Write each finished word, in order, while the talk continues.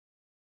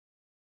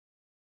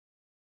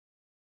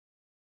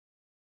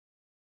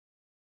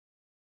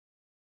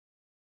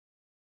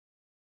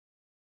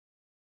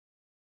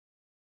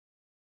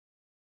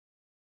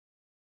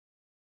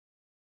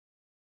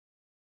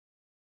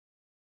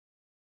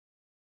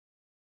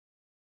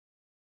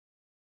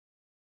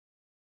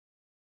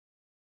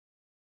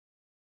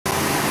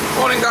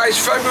morning,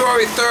 guys.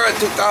 February 3rd,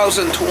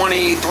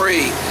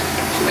 2023.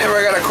 Remember,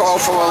 I got a call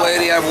from a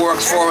lady I've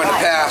worked for in the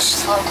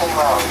past.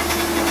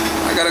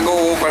 I got to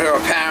go over to her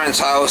parents'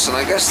 house, and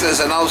I guess there's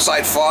an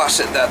outside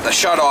faucet that the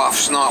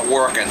shut-off's not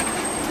working,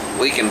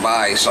 leaking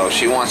by, so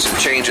she wants to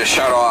change the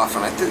shut-off,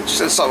 and I think she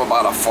said something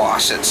about a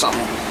faucet,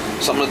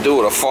 something to do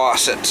with a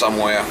faucet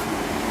somewhere.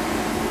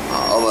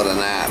 Other than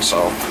that,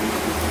 so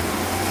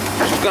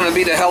it's going to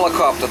be the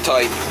helicopter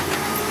type.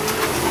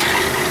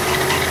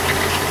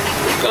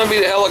 Gonna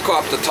be the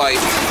helicopter type,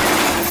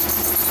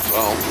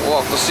 so we'll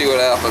have to see what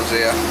happens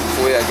there.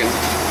 Hopefully I can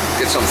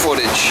get some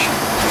footage.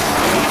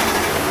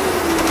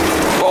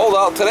 Cold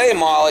out today,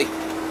 Molly.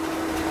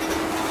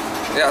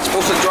 Yeah, it's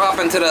supposed to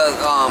drop into the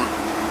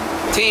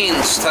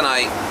teens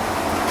tonight.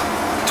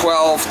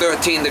 12,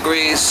 13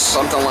 degrees,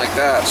 something like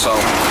that. So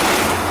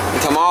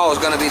and tomorrow is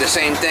gonna be the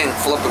same thing,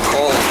 flipping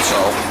cold.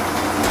 So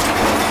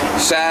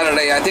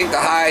Saturday, I think the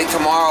high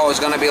tomorrow is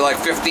gonna be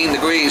like 15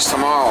 degrees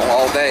tomorrow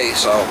all day.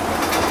 So.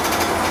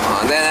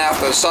 And then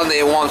after Sunday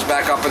it warms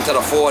back up into the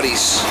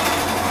 40s.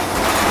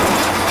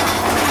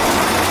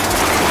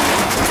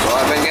 So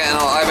I've been getting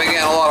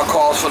a lot of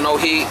calls for no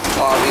heat,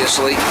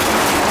 obviously.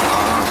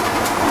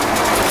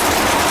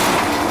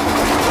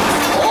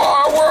 Oh,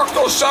 I work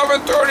till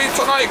 7:30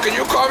 tonight. Can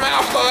you come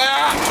after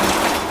that?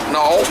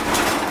 No.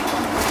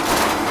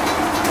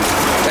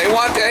 They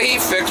want their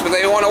heat fixed, but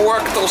they want to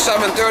work till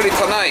 7:30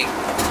 tonight.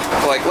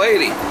 Like,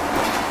 lady,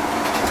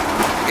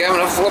 give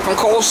them a flipping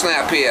cold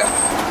snap here.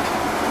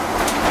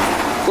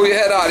 Pull your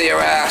head out of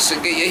your ass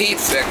and get your heat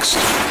fixed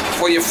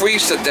before you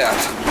freeze to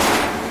death.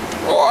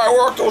 Oh, I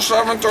work till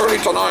 7:30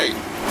 tonight.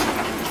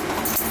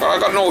 I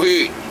got no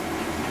heat.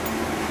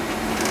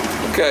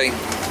 Okay.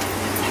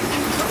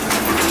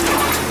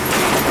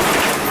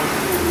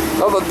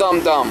 Another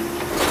dum-dum.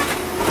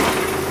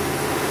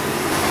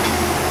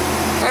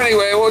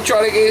 Anyway, we'll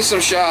try to get you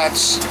some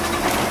shots.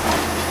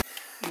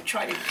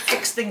 Try to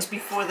fix things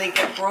before they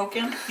get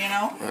broken, you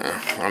know?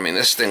 Yeah, I mean,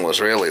 this thing was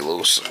really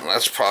loose.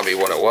 That's probably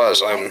what it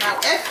was. I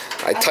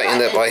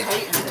tightened it by,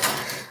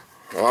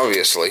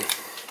 obviously,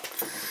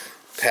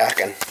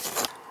 packing.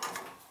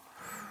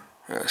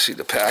 Yeah, see,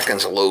 the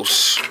packing's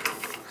loose.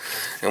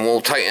 And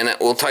we'll tighten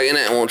it. We'll tighten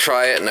it and we'll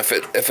try it. And if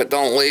it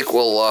don't leak,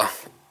 we'll, oh,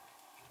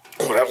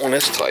 that one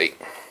is tight.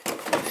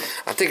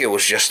 I think it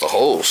was just the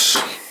hose.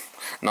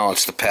 No,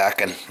 it's the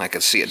packing. I can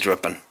see it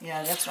dripping.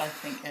 Yeah, that's what I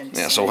think.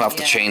 Yeah, so we'll have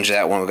to change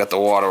that when we got the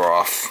water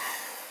off.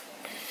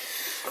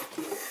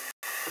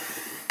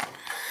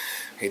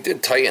 He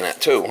did tighten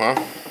it too, huh?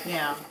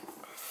 Yeah.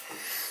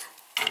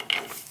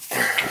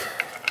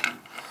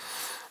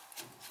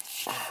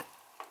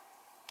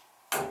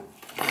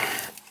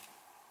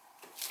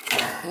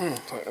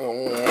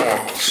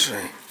 Let's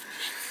see.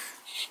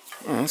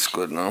 Oh, that's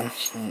good now.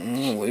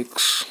 No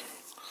leaks.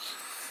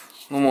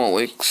 No more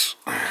leaks.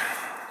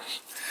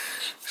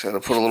 Had to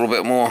put a little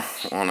bit more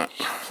on it.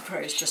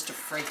 Probably just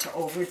afraid to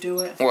overdo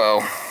it.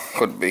 Well,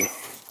 could be.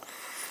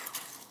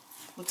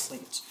 Looks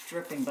like it's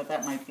dripping, but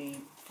that might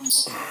be from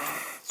before.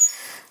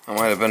 It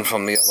might have been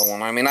from the other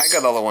one. I mean, I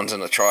got other ones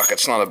in the truck.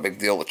 It's not a big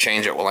deal to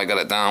change it while I got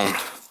it down.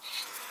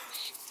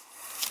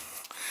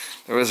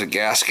 There is a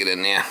gasket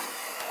in there.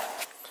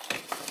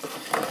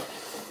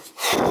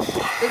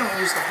 They don't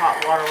use the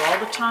hot water all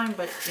the time,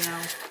 but, you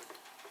know.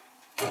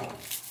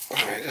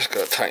 I just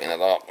gotta tighten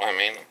it up. I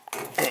mean,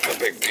 not a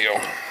big deal.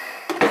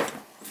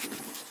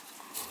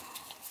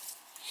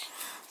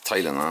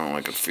 Tighten now,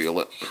 I could feel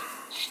it.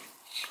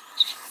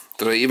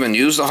 Did I even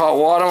use the hot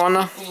water on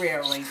the?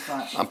 Rarely,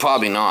 but.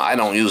 Probably not. I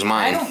don't use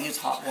mine. I don't use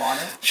hot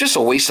water. It's just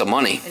a waste of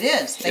money. It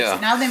is. Yeah.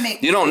 Now they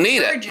make you don't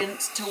need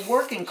detergents to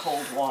work in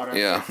cold water.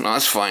 Yeah, no,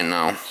 that's fine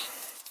now.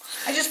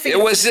 I just figured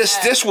it was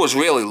this was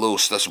really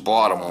loose, this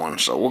bottom one,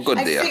 so we're good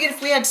there. I figured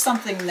if we had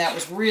something that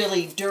was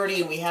really dirty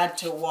and we had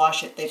to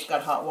wash it, they've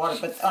got hot water,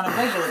 but on a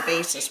regular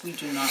basis, we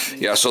do not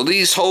use Yeah, so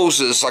these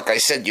hoses, like I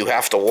said, you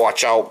have to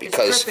watch out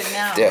because it's dripping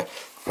now.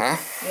 Huh?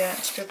 Yeah,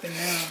 it's dripping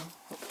now.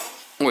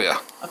 Oh yeah.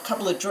 A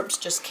couple of drips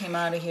just came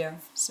out of here,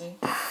 see?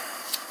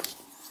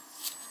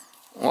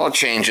 Well, I'll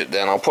change it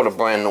then. I'll put a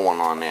brand new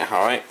one on there,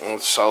 alright?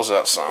 How's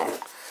that sound?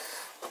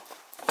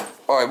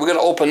 Alright, we're gonna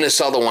open this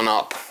other one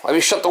up. Let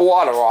me shut the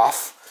water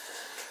off.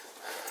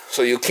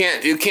 So you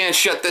can't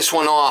shut this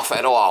one off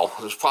at all.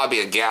 There's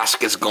probably a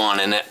gasket's gone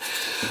in it.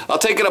 I'll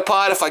take it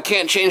apart. If I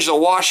can't change the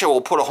washer,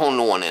 we'll put a whole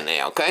new one in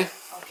there, okay?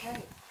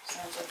 Okay.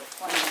 Sounds like a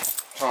plan.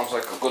 Sounds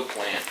like a good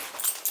plan.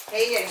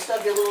 Hey, yeah, you still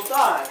have your little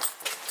dog.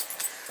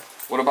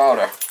 What about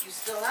her? You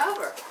still have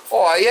her.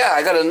 Oh yeah,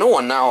 I got a new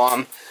one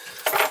now.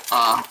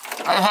 I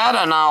had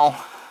her now.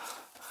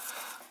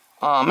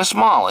 Miss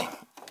Molly.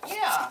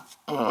 Yeah.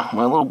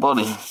 My little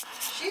buddy.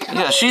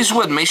 Yeah, she's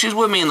with me. She's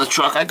with me in the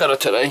truck. I got her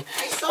today.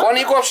 Why don't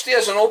you go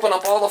upstairs and open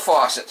up all the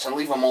faucets and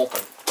leave them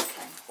open?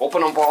 Okay.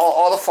 Open up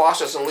all the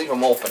faucets and leave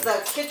them open.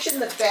 The kitchen,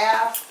 the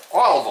bath.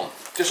 All of them.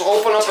 Just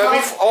open up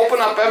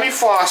every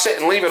faucet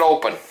and leave it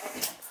open.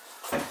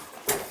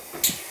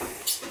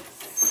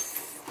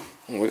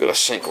 We got a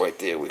sink right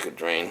there we could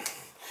drain.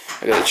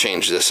 I gotta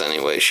change this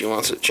anyway. She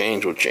wants it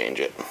changed, we'll change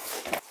it.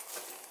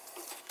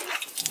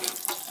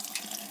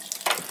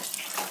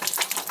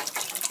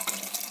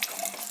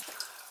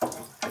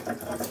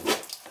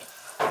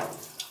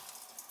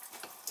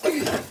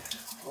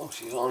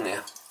 She's on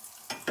there.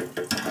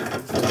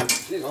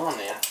 She's on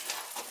there.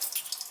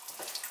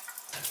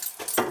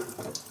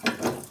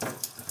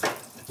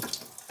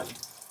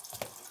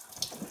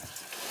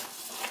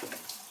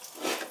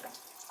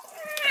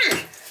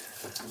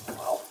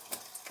 Wow.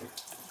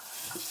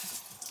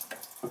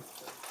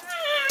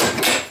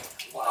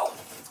 Wow.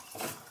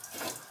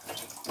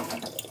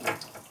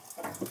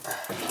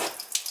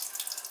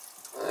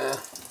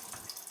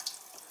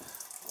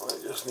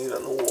 I just need a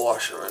new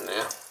washer in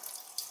there.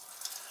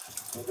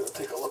 I'm gonna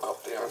take a look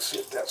up there and see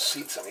if that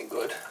seat's any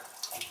good.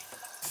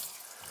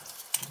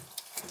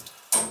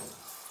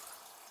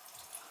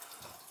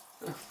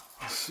 The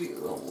seat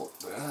don't look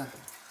bad.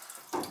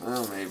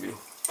 Well, maybe.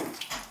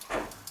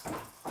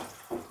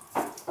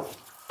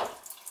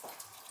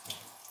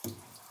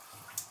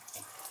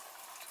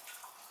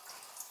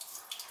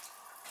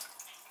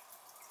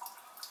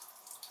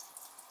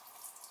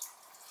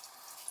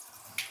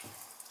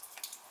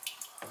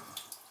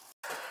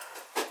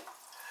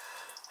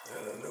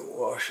 Got a new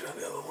washer,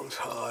 the other one's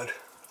hard.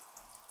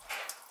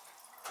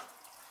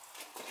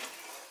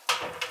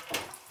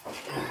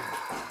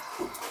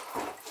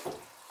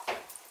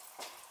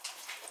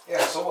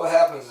 Yeah, so what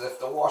happens is if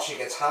the washer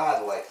gets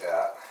hard like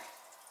that,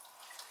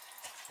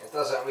 it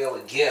doesn't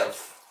really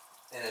give,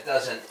 and it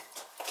doesn't,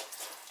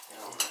 you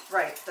know,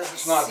 Right, doesn't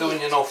it's not seat.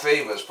 doing you no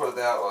favors, put it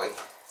that way.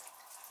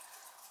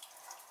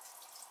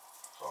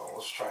 So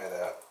let's try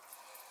that.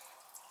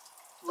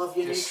 Love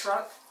your Just- new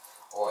truck?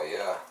 Oh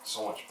yeah,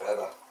 so much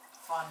better.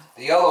 Fun.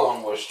 The other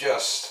one was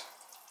just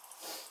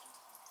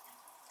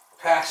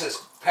past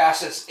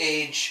its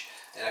age,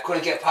 and I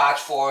couldn't get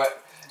parts for it.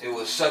 It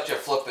was such a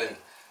flippin'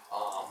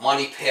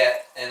 money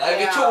pit, and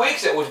every Yeah. 2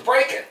 weeks it was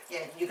breaking. Yeah,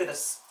 you gotta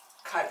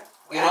cut.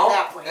 You at know?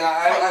 that point,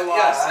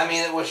 Yeah, I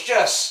mean, it was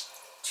just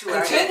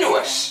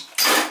continuous.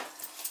 everything.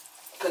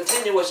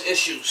 Continuous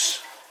issues.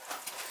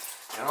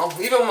 You know,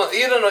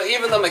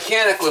 even the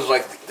mechanic was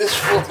like, "This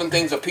flipping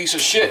thing's a piece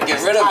of shit.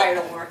 Get rid of Tired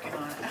it." of working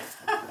on it.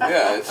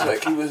 Yeah, it's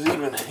like he was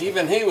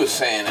even he was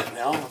saying it. You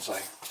know, it's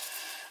like,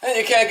 and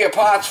you can't get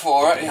parts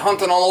for it. You're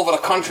hunting all over the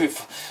country.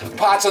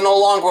 Parts are no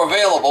longer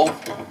available.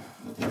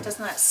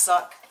 Doesn't that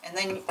suck? And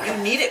then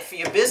you need it for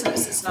your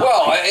business. It's not.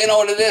 Well, like, you know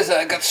what it is.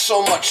 I got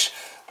so much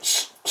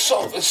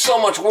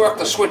work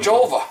to switch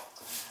over.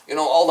 You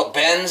know, all the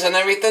bends and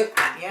everything.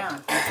 yeah.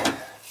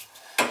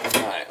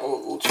 All right,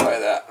 we'll try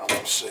that. And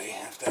we'll see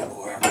if that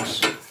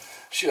works.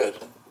 Should.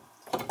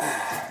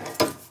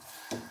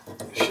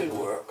 It should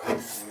work. I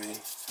mean,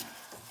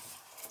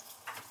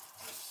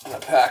 and a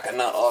pack a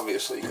nut,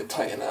 obviously, you could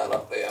tighten that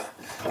up there.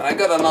 And I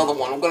got another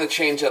one. I'm going to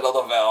change that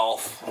other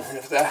valve. And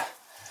if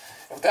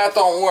that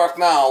don't work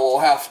now, we'll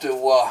have to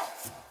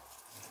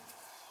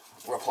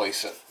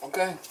replace it.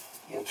 Okay?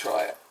 We'll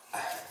try it.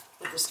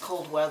 With this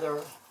cold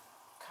weather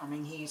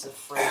coming, he's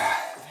afraid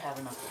of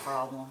having a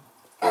problem.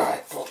 All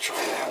right, we'll try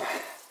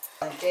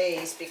that.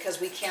 Days because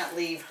we can't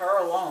leave her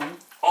alone.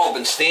 Oh,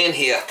 been staying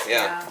here.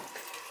 Yeah.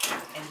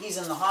 And he's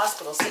in the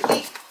hospital, so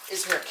he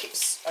is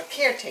a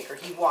caretaker.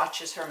 He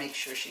watches her, makes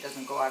sure she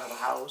doesn't go out of the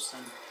house.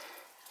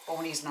 But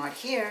when he's not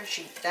here,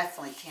 she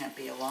definitely can't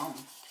be alone.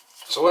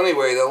 So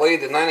anyway,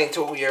 the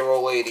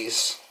 92-year-old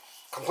lady's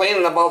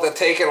complaining about the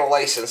taking a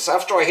license.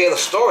 After I hear the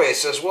story, I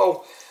says,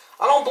 well,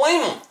 I don't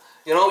blame them.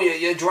 You know,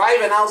 you're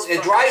driving out,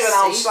 you're driving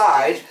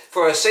outside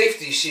for her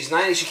safety. She's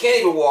 90. She can't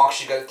even walk.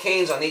 She got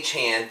canes on each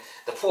hand.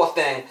 The poor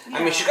thing. Yeah.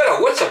 I mean, she got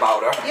her wits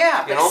about her.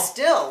 Yeah, you but know?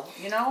 still,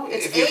 you know,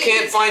 it's if you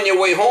can't find your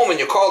way home and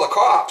you call the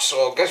cops,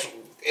 or guess,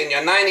 and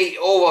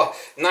you're over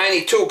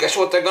 92, guess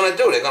what they're gonna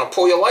do? They're gonna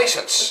pull your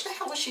license. What the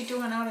hell was she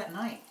doing out at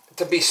night?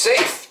 To be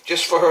safe,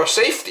 just for her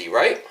safety,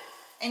 right?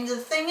 And the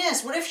thing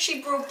is, what if she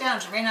broke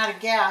down, she ran out of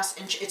gas,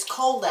 and it's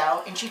cold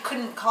out, and she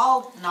couldn't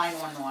call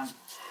 911?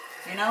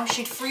 You know,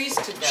 she'd freeze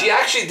to death. She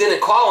actually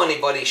didn't call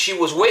anybody. She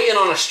was waiting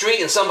on the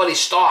street and somebody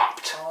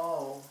stopped.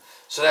 Oh.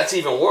 So that's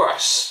even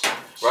worse,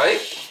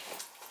 right?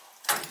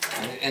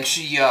 And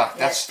she,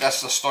 that's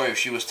the story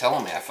she was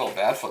telling me. I felt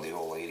bad for the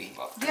old lady,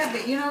 but... Yeah,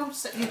 but you know,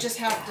 you just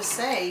have to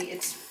say,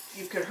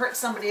 you could hurt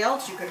somebody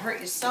else, you could hurt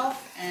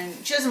yourself, and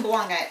she doesn't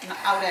belong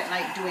out at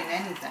night doing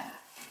anything.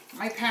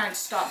 My parents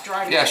stopped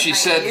driving. Yeah, at she night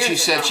said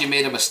years ago. she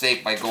made a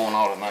mistake by going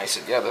out, and I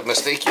said, yeah, the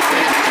mistake you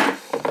made,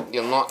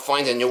 you're not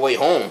finding your way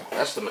home.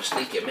 That's the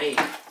mistake you made.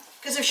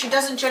 Because if she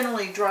doesn't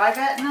generally drive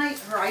at night,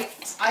 her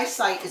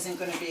eyesight isn't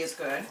going to be as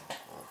good.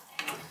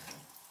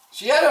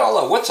 She had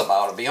all her wits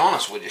about her, to be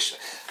honest with you.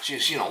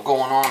 She's, you know,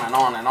 going on and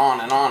on and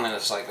on and on, and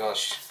it's like, oh,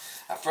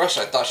 at first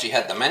I thought she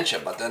had dementia,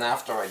 but then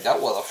after I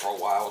dealt with her for a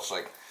while, it's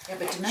like... Yeah,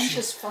 but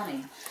dementia's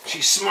funny.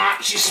 She's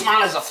smart. She's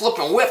smart as a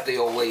flipping whip, the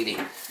old lady.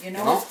 You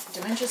know?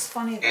 Dementia's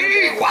funny.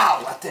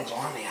 Wow, that thing's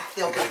on there.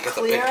 They'll be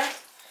clear,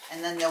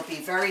 and then they'll be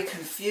very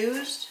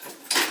confused.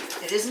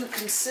 It isn't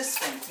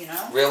consistent, you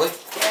know? Really?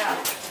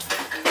 Yeah.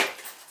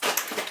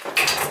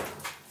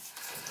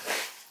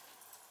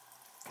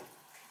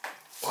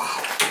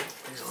 Wow,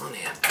 he's on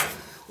there.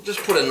 We'll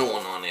just put a new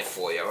one on there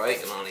for you,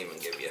 right? And I'll even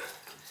give you...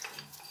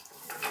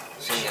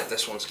 Seeing that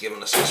this one's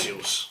giving us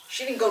issues.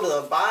 She didn't go to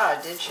the bar,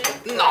 did she?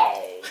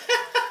 No!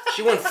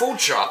 She went food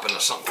shopping or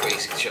something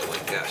crazy shit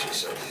like that, she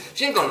said.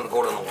 She ain't gonna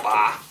go to no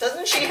bar.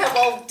 Doesn't she have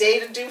all day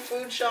to do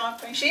food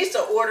shopping? She used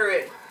to order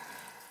it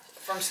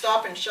from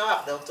Stop and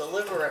Shop. They'll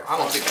deliver it. I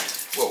don't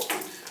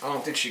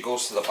think she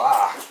goes to the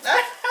bar.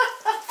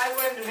 I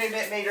wouldn't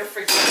have made her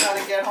forget how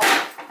to get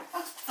home.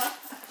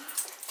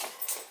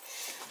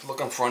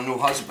 Looking for a new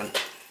husband.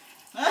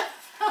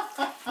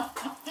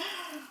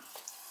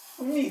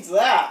 Who needs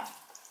that?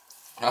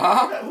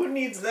 Huh? Who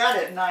needs that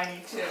at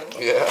 92?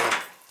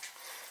 Yeah.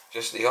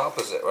 Just the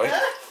opposite, right?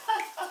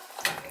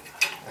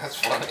 That's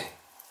funny.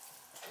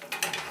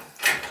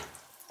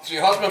 So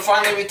your husband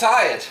finally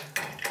retired?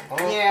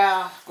 Oh,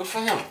 yeah. Good for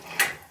him.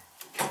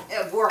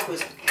 Work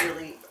was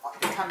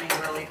becoming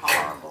really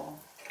horrible.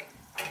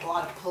 A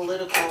lot of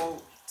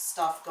political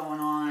stuff going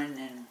on,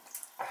 and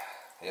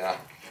yeah.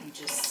 he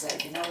just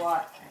said, you know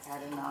what, I've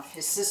had enough.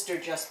 His sister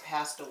just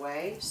passed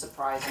away,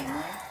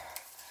 surprisingly.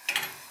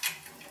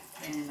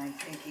 And I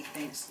think he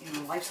thinks, you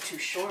know, life's too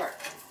short.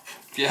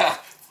 Yeah,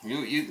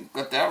 you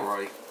got that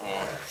right.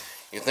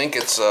 You think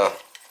it's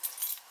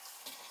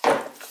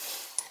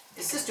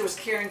His sister was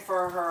caring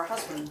for her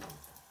husband.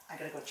 I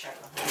gotta go check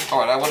on her.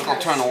 Alright, I want to go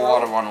turn the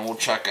water on and we'll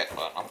check it,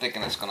 but I'm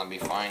thinking it's gonna be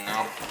fine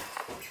now.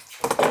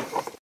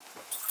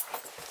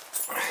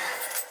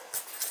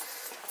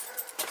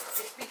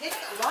 It's beginning,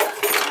 a lot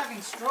of people are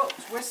having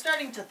strokes. We're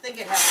starting to think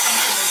it has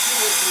something to do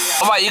with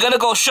the... Alright, you gotta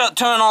go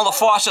turn all the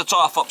faucets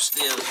off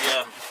upstairs,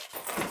 yeah.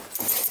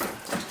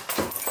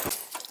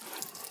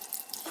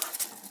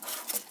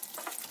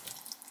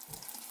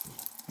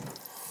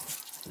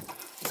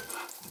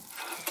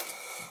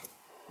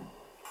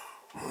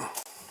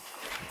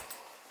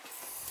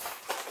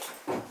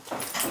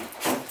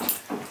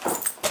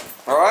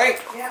 Alright?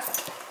 Yeah.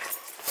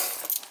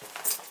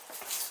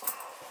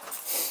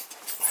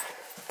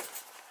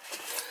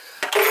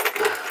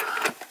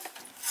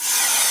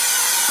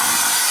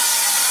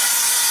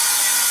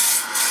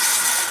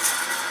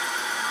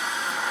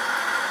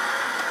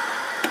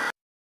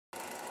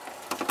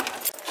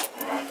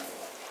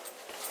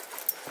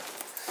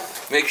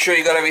 Make sure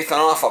you got everything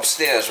off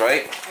upstairs,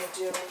 right? I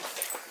do.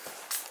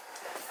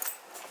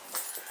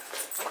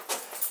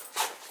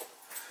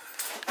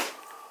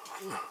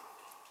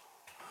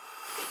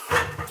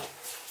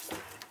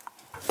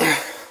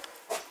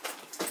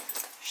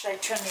 Should I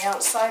turn the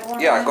outside one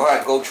on? Yeah, go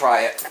ahead, go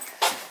try it.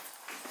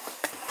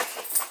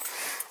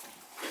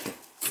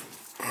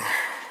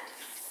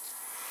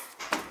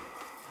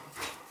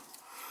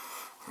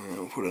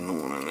 I'll put a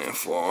new one in there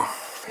for her.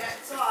 Yeah,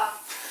 it's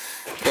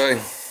off.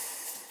 Okay.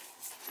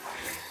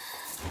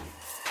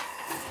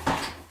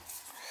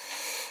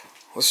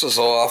 This is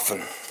off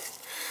and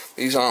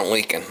these aren't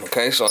leaking,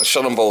 okay? So I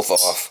shut them both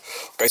off.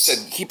 Like I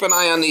said, keep an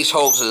eye on these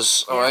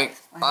hoses, alright?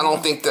 I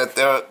don't think that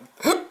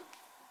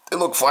they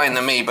look fine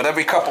to me, but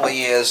every couple of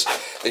years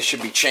they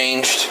should be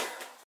changed.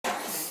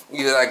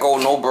 Either that go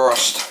no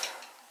burst.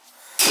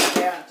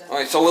 Yeah.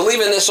 Alright, so we're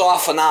leaving this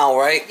off for now,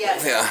 right?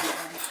 Yes. Yeah.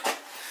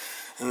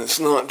 And it's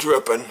not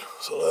dripping,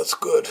 so that's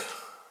good.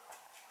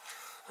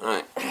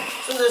 Alright.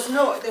 So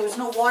there was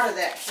no water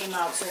that came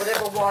out, so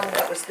whatever water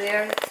that was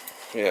there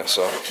Yeah,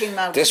 so came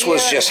out this here.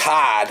 was just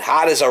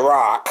hard as a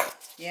rock.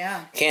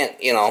 Yeah. Can't,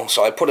 you know,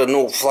 so I put a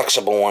new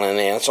flexible one in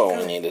there, that's all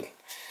we needed.